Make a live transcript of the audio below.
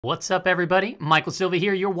What's up, everybody? Michael Silva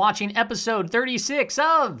here. You're watching episode 36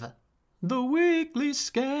 of The Weekly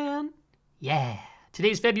Scan. Yeah.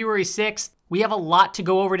 Today's February 6th. We have a lot to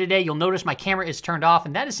go over today. You'll notice my camera is turned off,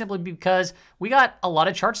 and that is simply because we got a lot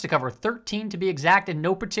of charts to cover, 13 to be exact, in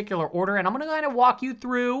no particular order. And I'm going to kind of walk you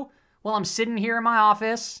through while I'm sitting here in my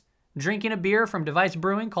office, drinking a beer from Device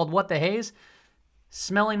Brewing called What the Haze,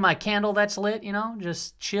 smelling my candle that's lit, you know,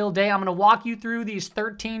 just chill day. I'm going to walk you through these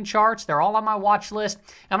 13 charts. They're all on my watch list.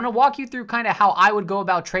 I'm going to walk you through kind of how I would go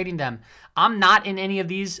about trading them. I'm not in any of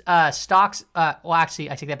these stocks. Well, actually,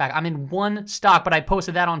 I take that back. I'm in one stock, but I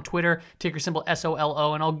posted that on Twitter, ticker symbol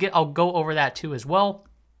SOLO, and I'll go over that too as well.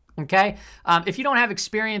 Okay. If you don't have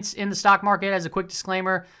experience in the stock market, as a quick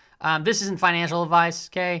disclaimer, this isn't financial advice,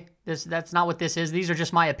 okay? That's not what this is. These are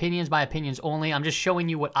just my opinions only. I'm just showing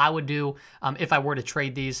you what I would do if I were to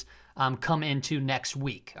trade these come into next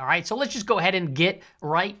week, all right? So let's just go ahead and get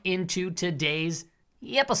right into today's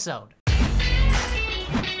episode.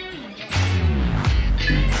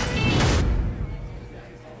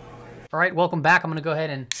 All right, welcome back. I'm going to go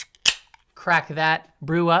ahead and crack that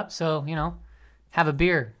brew up. So, you know, have a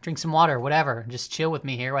beer, drink some water, whatever. Just chill with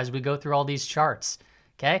me here as we go through all these charts.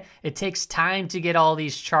 Okay, it takes time to get all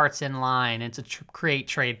these charts in line and to create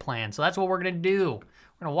trade plans. So that's what we're going to do.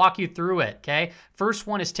 We're going to walk you through it, okay? First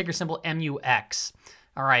one is ticker symbol MUX.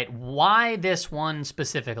 All right, why this one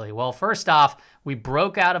specifically? Well, first off, we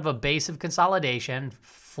broke out of a base of consolidation,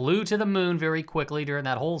 flew to the moon very quickly during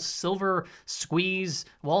that whole silver squeeze,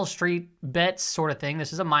 Wall Street bets sort of thing.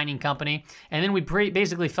 This is a mining company. And then we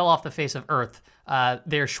basically fell off the face of Earth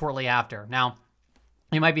there shortly after. Now,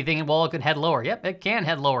 you might be thinking, well, it could head lower. Yep, it can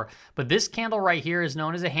head lower. But this candle right here is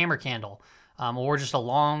known as a hammer candle, or just a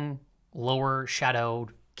long, lower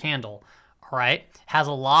shadowed candle. All right, has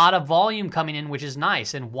a lot of volume coming in, which is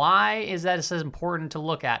nice. And why is that so important to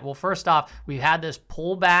look at? Well, first off, we've had this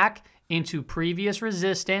pullback into previous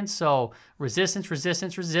resistance. So resistance,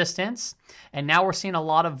 resistance, resistance. And now we're seeing a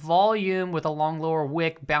lot of volume with a long lower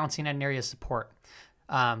wick bouncing at an area of support.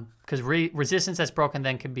 Because resistance that's broken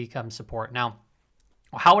then can become support. Now,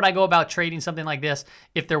 how would I go about trading something like this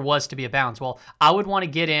if there was to be a bounce? Well, I would want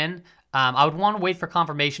to get in. I would want to wait for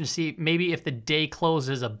confirmation to see maybe if the day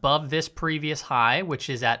closes above this previous high, which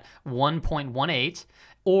is at 1.18,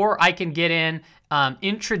 or I can get in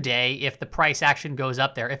intraday if the price action goes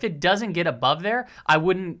up there. If it doesn't get above there, I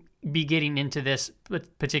wouldn't be getting into this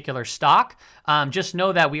particular stock. Just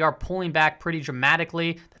know that we are pulling back pretty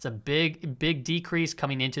dramatically. That's a big decrease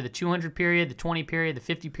coming into the 200 period, the 20 period, the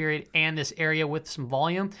 50 period, and this area with some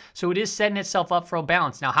volume. So it is setting itself up for a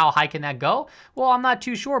bounce. Now, how high can that go? Well, I'm not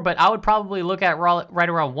too sure, but I would probably look at right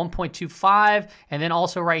around 1.25 and then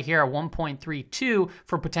also right here at 1.32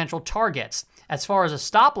 for potential targets. As far as a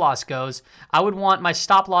stop loss goes, I would want my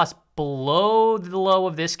stop loss below the low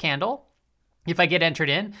of this candle if I get entered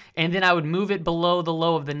in, and then I would move it below the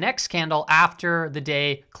low of the next candle after the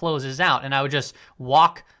day closes out, and I would just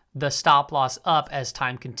walk the stop loss up as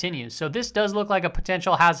time continues. So this does look like a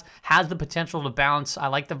potential, has the potential to bounce. I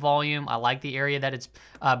like the volume. I like the area that it's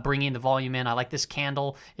bringing the volume in. I like this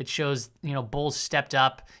candle. It shows, you know, bulls stepped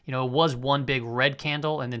up. You know, it was one big red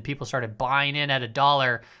candle, and then people started buying in at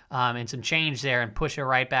 $1 and some change there and push it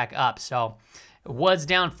right back up. So it was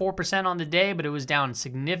down 4% on the day, but it was down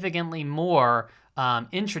significantly more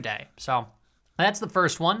intraday. So that's the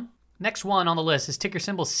first one. Next one on the list is ticker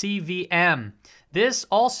symbol CVM. This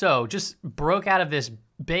also just broke out of this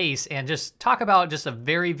base, and just talk about just a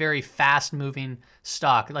very, very fast moving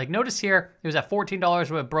stock. Like, notice here, it was at $14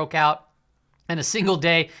 when it broke out. In a single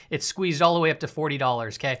day, it squeezed all the way up to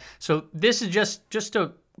 $40, okay? So this is just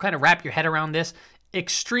to kind of wrap your head around this,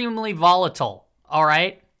 extremely volatile, all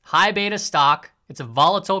right? High beta stock. It's a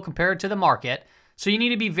volatile compared to the market. So you need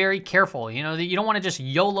to be very careful. You know, you don't want to just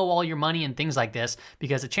YOLO all your money and things like this,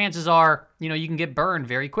 because the chances are, you know, you can get burned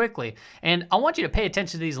very quickly. And I want you to pay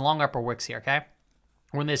attention to these long upper wicks here, okay?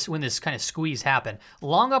 When this kind of squeeze happened.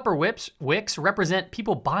 Long upper wicks represent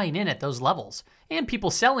people buying in at those levels and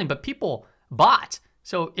people selling, but people bought.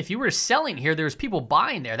 So if you were selling here, there's people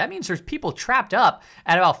buying there. That means there's people trapped up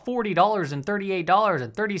at about $40 and $38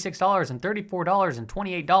 and $36 and $34 and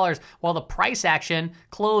 $28 while the price action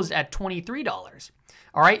closed at $23.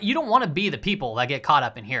 All right, you don't want to be the people that get caught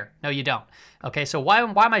up in here. No, you don't. Okay, so why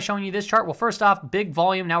am I showing you this chart? Well, first off, big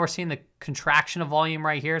volume. Now we're seeing the contraction of volume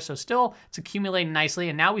right here. So still, it's accumulating nicely.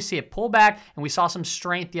 And now we see it pull back, and we saw some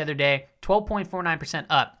strength the other day, 12.49%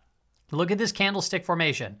 up. Look at this candlestick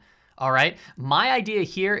formation. All right, my idea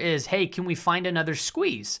here is, hey, can we find another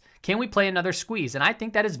squeeze? Can we play another squeeze? And I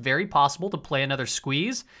think that is very possible to play another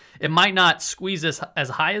squeeze. It might not squeeze as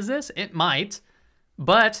high as this. It might,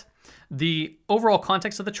 but The overall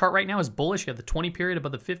context of the chart right now is bullish. You have the 20 period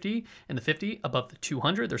above the 50 and the 50 above the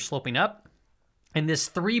 200. They're sloping up. And this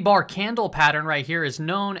 3-bar candle pattern right here is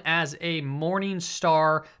known as a morning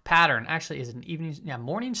star pattern. Actually, is it an evening? Yeah,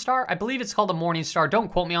 morning star? I believe it's called a morning star. Don't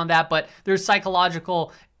quote me on that, but there's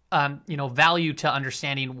psychological value to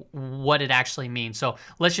understanding what it actually means. So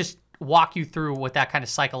let's just walk you through what that kind of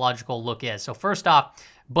psychological look is. So first off,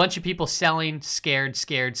 bunch of people selling, scared,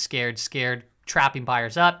 trapping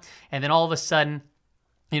buyers up. And then all of a sudden,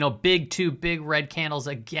 two big red candles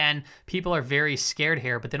again. People are very scared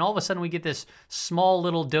here. But then all of a sudden we get this small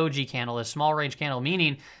little doji candle, this small range candle,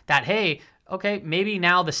 meaning that, hey, okay, maybe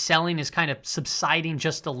now the selling is kind of subsiding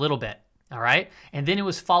just a little bit. All right. And then it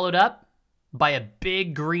was followed up by a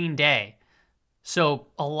big green day. So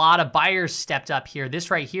a lot of buyers stepped up here. This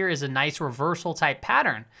right here is a nice reversal type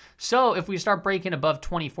pattern. So if we start breaking above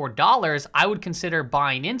 $24, I would consider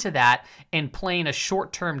buying into that and playing a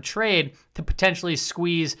short-term trade to potentially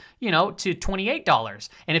squeeze, to $28.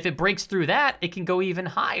 And if it breaks through that, it can go even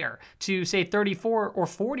higher to say $34 or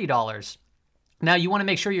 $40. Now you want to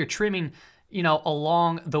make sure you're trimming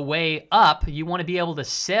along the way up. You want to be able to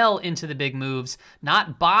sell into the big moves,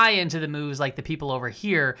 not buy into the moves like the people over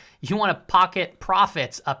here. You want to pocket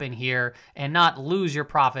profits up in here and not lose your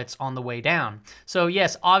profits on the way down. So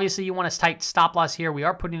yes, obviously you want to tight stop loss here. We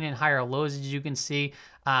are putting in higher lows, as you can see.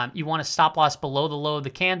 You want to stop loss below the low of the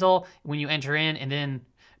candle when you enter in, and then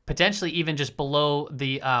potentially even just below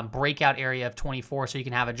the breakout area of 24, so you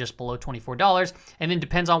can have it just below $24. And then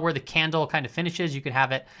depends on where the candle kind of finishes, you can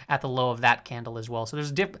have it at the low of that candle as well. So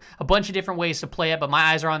there's a bunch of different ways to play it, but my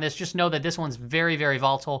eyes are on this. Just know that this one's very, very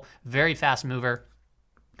volatile, very fast mover.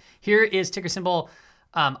 Here is ticker symbol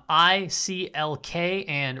ICLK,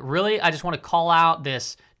 and really I just want to call out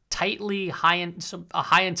this tightly high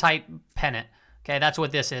and tight pennant. Okay, that's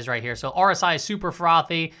what this is right here. So RSI is super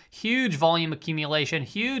frothy, huge volume accumulation,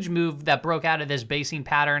 huge move that broke out of this basing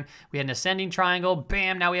pattern. We had an ascending triangle,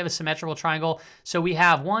 bam, now we have a symmetrical triangle. So we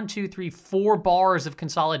have 4 bars of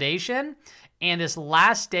consolidation. And this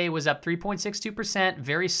last day was up 3.62%,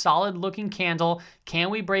 very solid looking candle. Can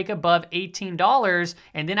we break above $18?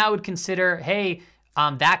 And then I would consider, hey,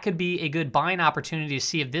 that could be a good buying opportunity to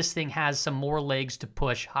see if this thing has some more legs to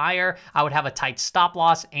push higher. I would have a tight stop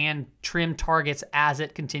loss and trim targets as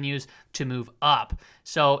it continues to move up.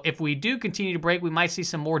 So if we do continue to break, we might see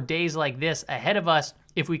some more days like this ahead of us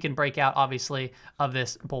if we can break out, obviously, of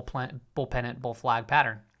this bull pennant, bull flag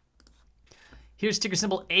pattern. Here's ticker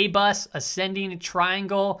symbol ABUS, ascending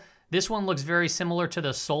triangle. This one looks very similar to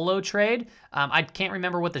the solo trade. I can't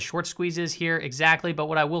remember what the short squeeze is here exactly, but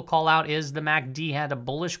what I will call out is the MACD had a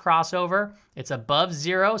bullish crossover. It's above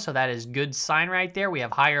 0, so that is good sign right there. We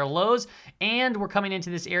have higher lows, and we're coming into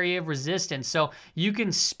this area of resistance. So you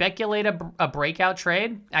can speculate a breakout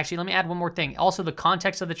trade. Actually, let me add one more thing. Also, the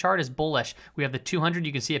context of the chart is bullish. We have the 200.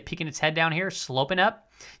 You can see it peeking its head down here, sloping up.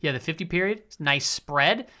 Yeah, the 50 period, nice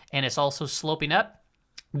spread, and it's also sloping up.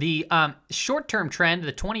 The short-term trend,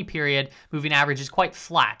 the 20 period moving average, is quite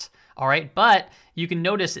flat, all right? But you can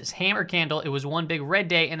notice this hammer candle, it was one big red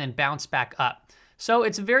day and then bounced back up. So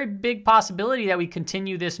it's a very big possibility that we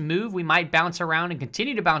continue this move. We might bounce around and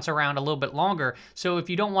continue to bounce around a little bit longer. So if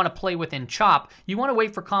you don't want to play within chop, you want to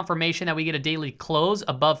wait for confirmation that we get a daily close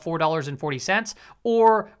above $4.40,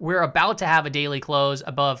 or we're about to have a daily close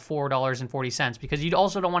above $4.40, because you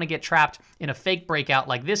also don't want to get trapped in a fake breakout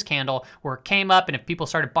like this candle where it came up and if people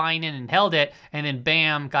started buying in and held it and then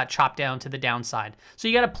bam, got chopped down to the downside. So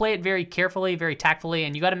you got to play it very carefully, very tactfully,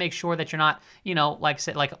 and you got to make sure that you're not, like I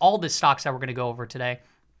said, like all the stocks that we're going to go over today,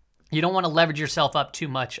 you don't want to leverage yourself up too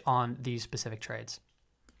much on these specific trades.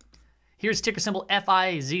 Here's ticker symbol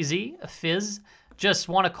FIZZ, FIZZ. Just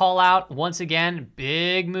want to call out, once again,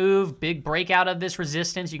 big move, big breakout of this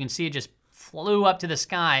resistance. You can see it just flew up to the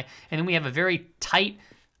sky. And then we have a very tight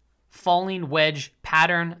falling wedge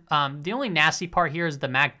pattern. The only nasty part here is the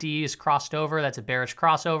MACD is crossed over. That's a bearish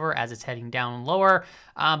crossover as it's heading down lower,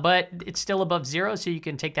 but it's still above 0, so you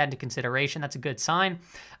can take that into consideration. That's a good sign.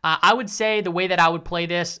 I would say the way that I would play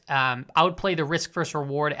this, I would play the risk versus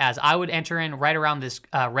reward, as I would enter in right around this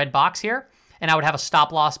red box here, and I would have a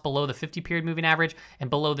stop loss below the 50 period moving average and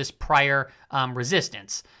below this prior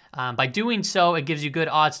resistance. By doing so, it gives you good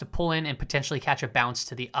odds to pull in and potentially catch a bounce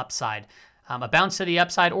to the upside. A bounce to the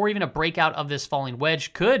upside or even a breakout of this falling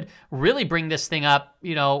wedge could really bring this thing up,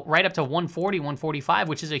 right up to 140, 145,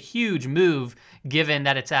 which is a huge move given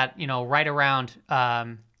that it's at, right around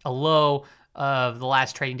a low of the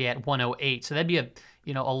last trading day at 108. So that'd be a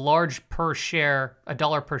large per share,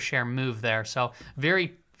 $1 per share move there. So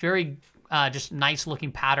very, very just nice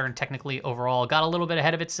looking pattern technically overall. Got a little bit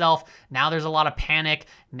ahead of itself. Now there's a lot of panic.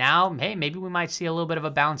 Now, hey, maybe we might see a little bit of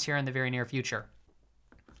a bounce here in the very near future.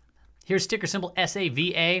 Here's ticker symbol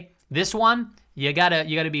SAVA. This one, you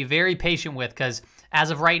gotta be very patient with, because as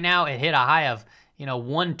of right now, it hit a high of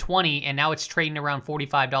 120, and now it's trading around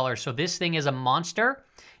 $45. So this thing is a monster.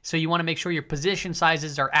 So you want to make sure your position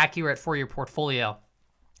sizes are accurate for your portfolio.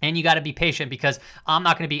 And you got to be patient, because I'm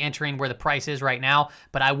not going to be entering where the price is right now,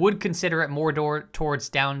 but I would consider it more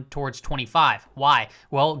down towards 25. Why?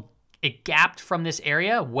 Well, it gapped from this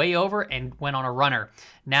area way over and went on a runner.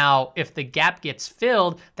 Now, if the gap gets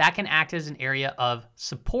filled, that can act as an area of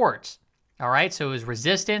support. All right, so it was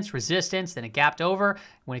resistance, resistance, then it gapped over.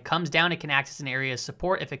 When it comes down, it can act as an area of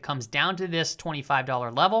support. If it comes down to this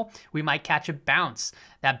 $25 level, we might catch a bounce.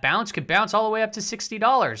 That bounce could bounce all the way up to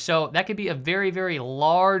 $60. So that could be a very, very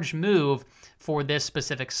large move for this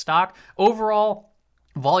specific stock. Overall,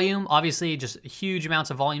 volume, obviously just huge amounts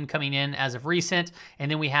of volume coming in as of recent.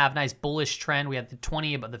 And then we have nice bullish trend. We have the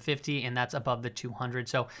 20 above the 50, and that's above the 200.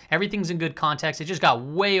 So everything's in good context. It just got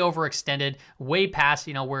way overextended, way past,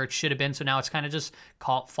 where it should have been. So now it's kind of just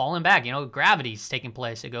falling back. Gravity's taking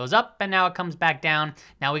place. It goes up and now it comes back down.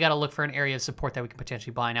 Now we got to look for an area of support that we can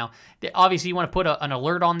potentially buy. Now, obviously you want to put an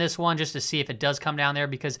alert on this one just to see if it does come down there,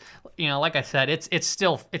 because, like I said, it's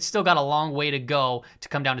still got a long way to go to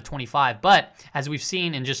come down to 25. But as we've seen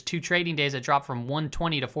in just 2 trading days, it dropped from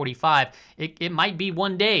 120 to 45. It might be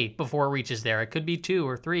one day before it reaches there. It could be 2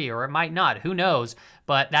 or 3, or it might not. Who knows?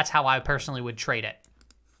 But that's how I personally would trade it.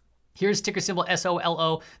 Here's ticker symbol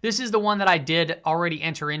SOLO. This is the one that I did already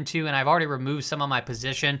enter into, and I've already removed some of my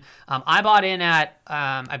position. I bought in at,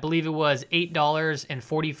 I believe it was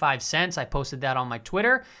 $8.45. I posted that on my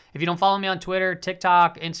Twitter. If you don't follow me on Twitter,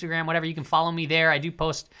 TikTok, Instagram, whatever, you can follow me there. I do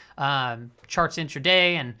post charts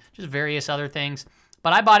intraday and just various other things.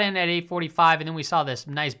 But I bought in at 845, and then we saw this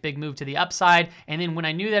nice big move to the upside. And then when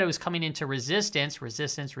I knew that it was coming into resistance,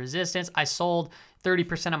 I sold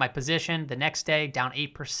 30% of my position. The next day, down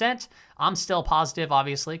 8%. I'm still positive,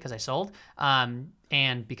 obviously, because I sold,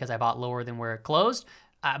 and because I bought lower than where it closed.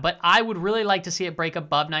 But I would really like to see it break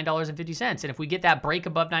above $9.50. And if we get that break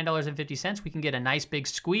above $9.50, we can get a nice big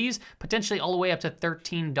squeeze, potentially all the way up to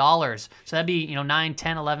 $13. So that'd be, 9,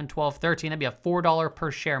 10, 11, 12, 13. That'd be a $4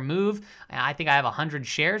 per share move. And I think I have 100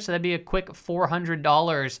 shares. So that'd be a quick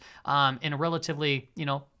 $400 in a relatively,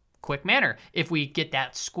 quick manner if we get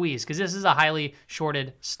that squeeze, because this is a highly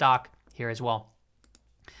shorted stock here as well.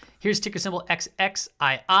 Here's ticker symbol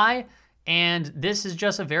XXII. And this is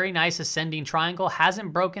just a very nice ascending triangle.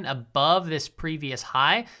 Hasn't broken above this previous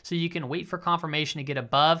high, so you can wait for confirmation to get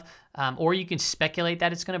above, or you can speculate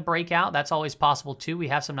that it's going to break out. That's always possible too. We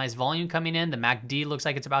have some nice volume coming in. The MACD looks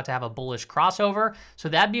like it's about to have a bullish crossover, so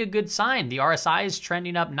that'd be a good sign. The RSI is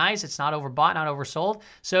trending up nice. It's not overbought, not oversold.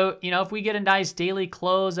 So, if we get a nice daily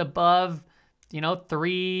close above,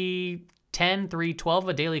 310, 312,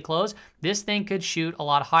 a daily close, this thing could shoot a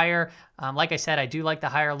lot higher. Like I said, I do like the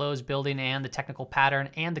higher lows building and the technical pattern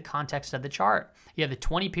and the context of the chart. You have the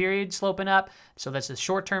 20 period sloping up, so that's the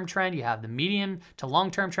short-term trend. You have the medium to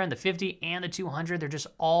long-term trend, the 50 and the 200. They're just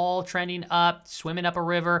all trending up, swimming up a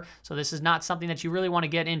river. So this is not something that you really want to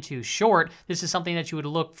get into short. This is something that you would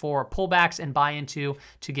look for pullbacks and buy into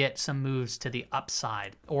to get some moves to the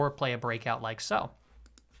upside or play a breakout like so.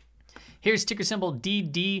 Here's ticker symbol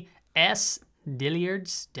DDS,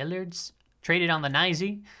 Dillards, traded on the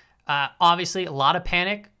NYSE. Obviously, a lot of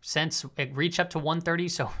panic since it reached up to 130,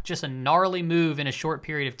 so just a gnarly move in a short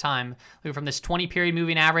period of time. Look from this 20-period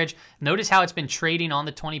moving average. Notice how it's been trading on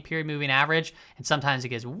the 20-period moving average, and sometimes it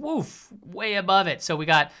gets woof, way above it. So we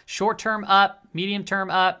got short-term up, medium-term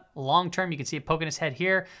up, long-term. You can see it poking its head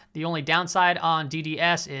here. The only downside on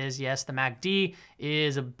DDS is, yes, the MACD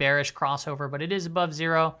is a bearish crossover, but it is above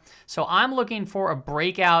 0. So I'm looking for a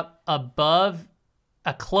breakout above,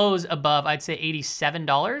 a close above, I'd say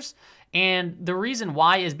 $87. And the reason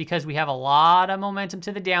why is because we have a lot of momentum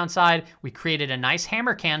to the downside. We created a nice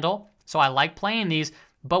hammer candle, so I like playing these,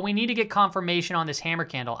 but we need to get confirmation on this hammer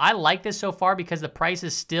candle. I like this so far because the price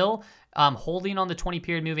is still holding on the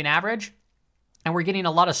 20-period moving average, and we're getting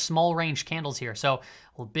a lot of small range candles here. So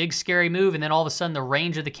a big scary move, and then all of a sudden the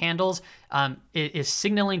range of the candles is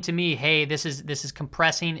signaling to me, hey, this is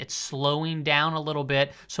compressing, it's slowing down a little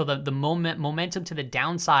bit. So the momentum to the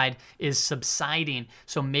downside is subsiding.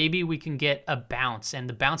 So maybe we can get a bounce, and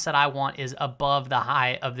the bounce that I want is above the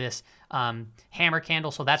high of this hammer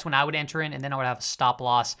candle. So that's when I would enter in, and then I would have a stop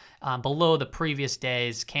loss below the previous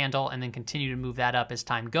day's candle, and then continue to move that up as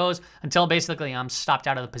time goes until basically I'm stopped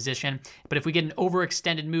out of the position. But if we get an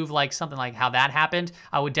overextended move like something like how that happened,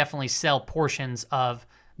 I would definitely sell portions of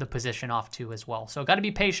the position off too as well. So got to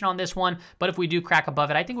be patient on this one, but if we do crack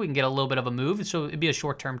above it, I think we can get a little bit of a move, so it'd be a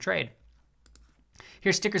short-term trade.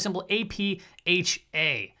 Here's ticker symbol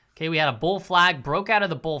APHA. Okay, we had a bull flag, broke out of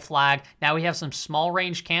the bull flag. Now we have some small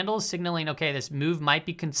range candles signaling, okay, this move might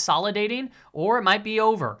be consolidating or it might be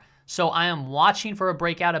over. So I am watching for a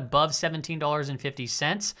breakout above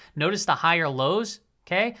 $17.50. Notice the higher lows,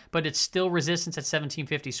 okay, but it's still resistance at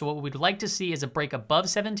 $17.50. So what we'd like to see is a break above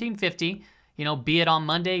 $17.50, you know, be it on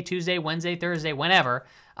Monday, Tuesday, Wednesday, Thursday, whenever,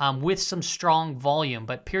 with some strong volume.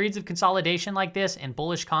 But periods of consolidation like this in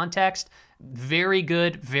bullish context, very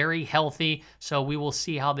good, very healthy. So we will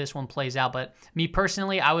see how this one plays out. But me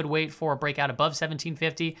personally, I would wait for a breakout above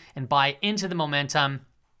 $17.50 and buy into the momentum.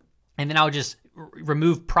 And then I would just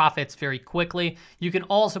remove profits very quickly. You can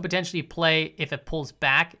also potentially play if it pulls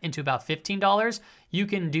back into about $15. You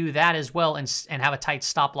can do that as well and have a tight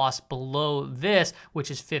stop loss below this, which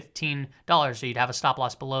is $15. So you'd have a stop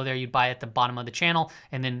loss below there. You'd buy at the bottom of the channel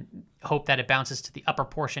and then hope that it bounces to the upper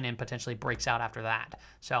portion and potentially breaks out after that.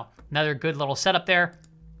 So another good little setup there.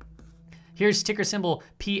 Here's ticker symbol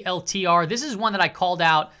PLTR. This is one that I called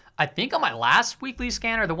out, I think, on my last weekly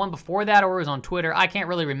scan or the one before that, or it was on Twitter. I can't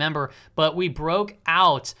really remember, but we broke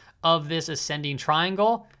out of this ascending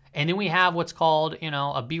triangle. And then we have what's called, you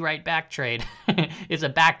know, a be right back trade. It's a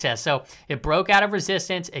back test. So it broke out of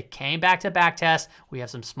resistance. It came back to back test. We have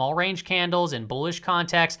some small range candles in bullish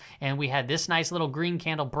context. And we had this nice little green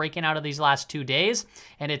candle breaking out of these last 2 days.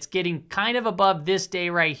 And it's getting kind of above this day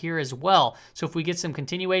right here as well. So if we get some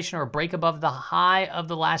continuation or a break above the high of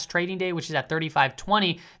the last trading day, which is at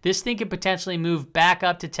 35.20, this thing could potentially move back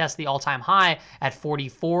up to test the all-time high at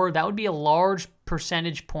 44. That would be a large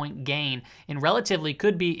percentage point gain and relatively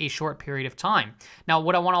could be a short period of time. Now,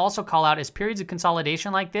 what I want to also call out is periods of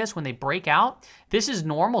consolidation like this, when they break out, this is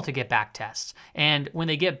normal to get back tests. And when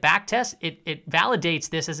they get back tests, it validates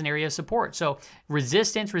this as an area of support. So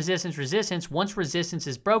resistance, resistance, resistance. Once resistance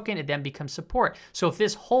is broken, it then becomes support. So if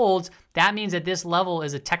this holds, that means that this level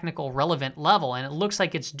is a technical relevant level, and it looks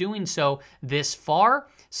like it's doing so this far.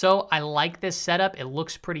 So I like this setup. It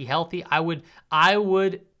looks pretty healthy.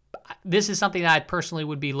 This is something that I personally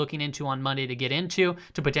would be looking into on Monday to get into,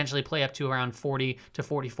 to potentially play up to around $40 to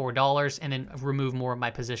 $44 and then remove more of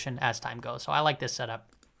my position as time goes. So I like this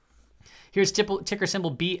setup. Here's ticker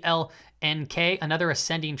symbol BLNK, another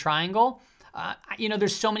ascending triangle. You know,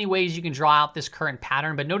 there's so many ways you can draw out this current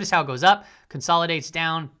pattern, but notice how it goes up, consolidates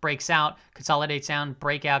down, breaks out, consolidates down,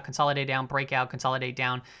 break out, consolidate down, break out, consolidate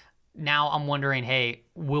down. Now I'm wondering, hey,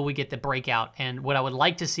 will we get the breakout? And what I would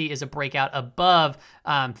like to see is a breakout above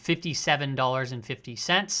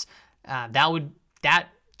 $57.50. That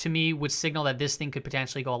to me would signal that this thing could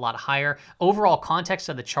potentially go a lot higher. Overall context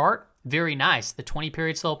of the chart, very nice. The 20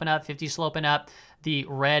 period sloping up, 50 sloping up, the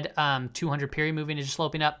red 200 period moving is just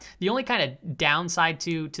sloping up. The only kind of downside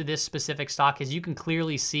to this specific stock is you can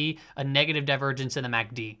clearly see a negative divergence in the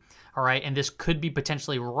MACD. All right, and this could be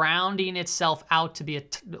potentially rounding itself out to be a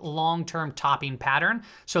long-term topping pattern.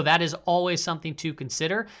 So that is always something to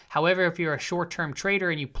consider. However, if you're a short-term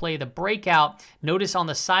trader and you play the breakout, notice on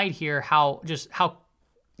the side here how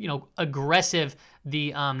aggressive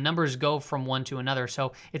the numbers go from one to another.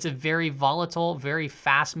 So it's a very volatile, very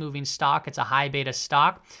fast-moving stock. It's a high beta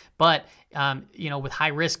stock, but with high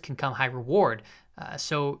risk can come high reward.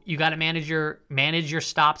 So you got to manage your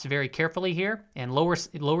stops very carefully here and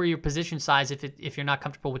lower your position size if you're not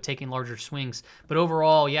comfortable with taking larger swings. But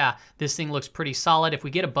overall, yeah, this thing looks pretty solid. If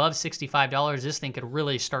we get above $65, this thing could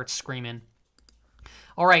really start screaming.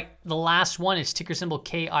 All right, the last one is ticker symbol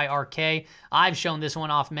KIRK. I've shown this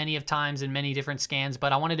one off many of times in many different scans,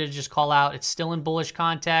 but I wanted to just call out it's still in bullish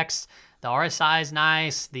context. The RSI is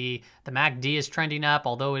nice. The MACD is trending up,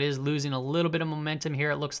 although it is losing a little bit of momentum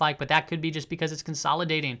here, it looks like, but that could be just because it's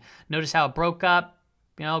consolidating. Notice how it broke up,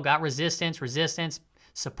 got resistance,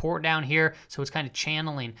 support down here, so it's kind of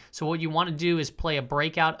channeling. So what you want to do is play a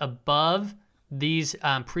breakout above these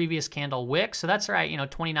previous candle wicks. So that's right,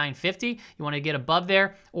 $29.50. You want to get above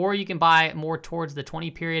there, or you can buy more towards the 20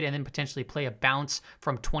 period and then potentially play a bounce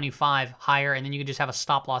from 25 higher, and then you can just have a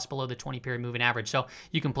stop loss below the 20 period moving average. So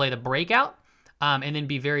you can play the breakout and then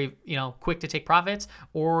be very quick to take profits,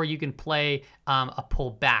 or you can play a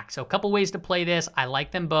pullback. So a couple ways to play this. I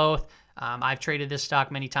like them both. I've traded this stock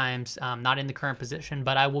many times, not in the current position,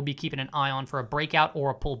 but I will be keeping an eye on for a breakout or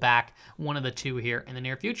a pullback, one of the two here in the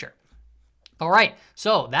near future. All right,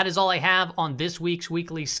 so that is all I have on this week's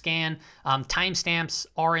weekly scan. Timestamps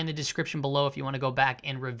are in the description below if you want to go back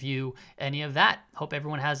and review any of that. Hope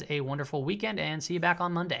everyone has a wonderful weekend and see you back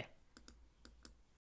on Monday.